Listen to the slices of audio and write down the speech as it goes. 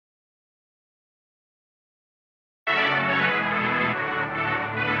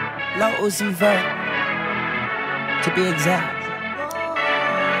Lil Uzi Vert, to be exact.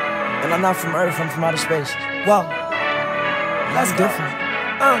 And I'm not from Earth, I'm from outer space. Whoa, that's different.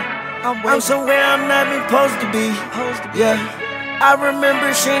 I'm somewhere I'm not been supposed to be. Yeah, I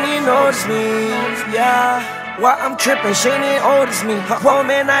remember she didn't notice me. Yeah. While I'm trippin', she ain't old as me. Poor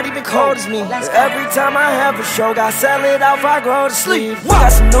man, not even cold as me. Every time I have a show, gotta sell it out if I go to sleep. We got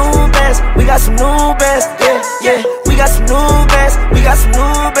some new bands, we got some new bands, yeah, yeah. We got some new bands, we got some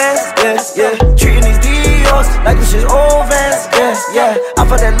new bands, yeah, yeah. Treating these Diors like this is old Vans, yeah, yeah. I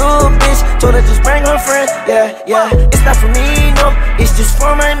fucked that little bitch, told her just bring her friends, yeah, yeah. It's not for me, no, it's just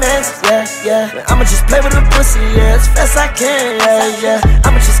for my mans, yeah, yeah. I'ma just play with the pussy, yeah, as fast I can, yeah, yeah.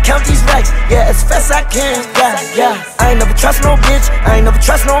 I'ma just count these racks, yeah, as fast I can, yeah. Yeah, I ain't never trust no bitch, I ain't never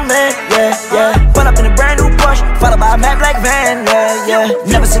trust no man, yeah, yeah. Put up in a brand new Porsche, followed by a matte black van, yeah, yeah.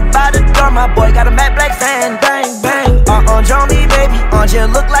 Never sit by the door, my boy got a matte black fan, bang, bang. Join me, baby, you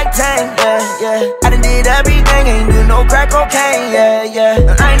look like Tang, yeah, yeah. I done did everything, ain't do no crack cocaine, yeah,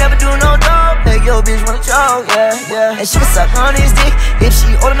 yeah. I ain't never do no dope, make your bitch wanna choke, yeah, yeah. And she can suck on his dick if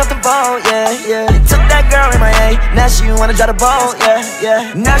she old enough to vote, yeah, yeah. Took that girl in my A, now she wanna drive the boat, yeah,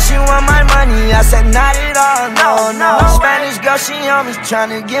 yeah. Now she want my money, I said not at all, no, no. Spanish girl, she on me,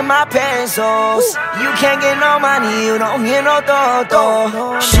 tryna get my pesos. You can't get no money, you don't get no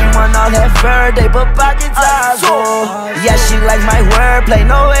dough. She want all that verde, but pockets are full. Yeah, she like my wordplay,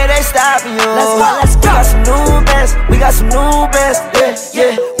 no way they stopping you. Let's go. We got some new bands, we got some new bands, yeah,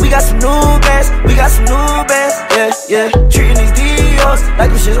 yeah. We got some new bands, we got some new bands, yeah, yeah. Treating these Diors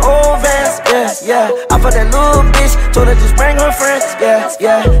like this is old Vans, yeah, yeah. I fucked that little bitch, told her just bring her friends, yeah,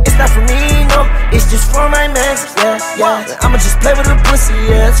 yeah. It's not for me, no, it's just for my mans, yeah, yeah. I'ma just play with the pussy,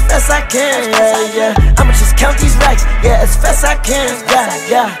 yeah, as fast I can, yeah, yeah. I'ma just count these racks, yeah, as fast I can, yeah,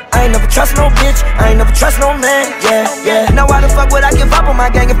 yeah. I ain't never trust no bitch, I ain't never trust no man, yeah, yeah. Now why the fuck would I give up on my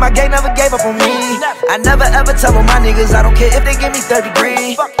gang if my gang never gave up on me? I never ever tell on my niggas, I don't care if they give me third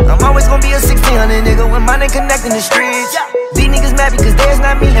degree. I'm always gonna be a 1600 nigga when mine ain't connecting the streets. These niggas mad because theirs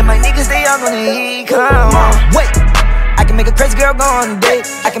not me, and my niggas they all gonna eat. Come on, wait. I can make a crazy girl go on a date.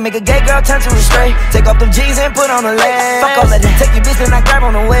 I can make a gay girl turn to a straight. Take off them G's and put on a leg. Fuck all of that. Take your bitch and I grab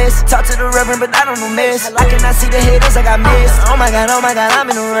on the waist. Talk to the reverend but I don't know miss. I cannot see the haters like I miss. Oh my god, I'm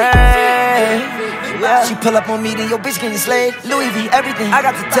in the rain. Yeah. She pull up on me, then your bitch getting slayed. Louis V, everything, I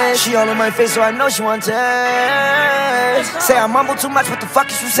got the taste. She all on my face, so I know she want taste. Say I mumble too much, what the fuck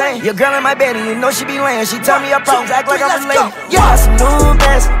is you saying? Your girl in my bed and you know she be laying. She tell me her problems, act like I'm late. Yeah. We got some new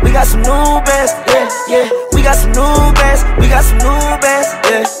bands, we got some new bands, yeah, yeah. We got some new bands, we got some new bands,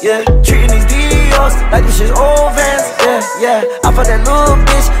 yeah, yeah. Treating these Diors like this is old Vans, yeah, yeah. I fucked that little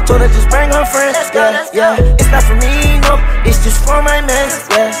bitch, told her just bring her friends, yeah, yeah. It's not for me, no, it's just for my mans,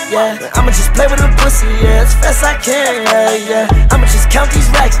 yeah, yeah. I'ma just play with the pussy, yeah, as fast I can, yeah, yeah. I'ma just count these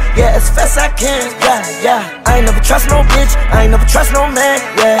racks, yeah, as fast I can, yeah, yeah. I ain't never trust no bitch, I ain't never trust no man,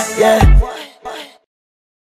 yeah, yeah.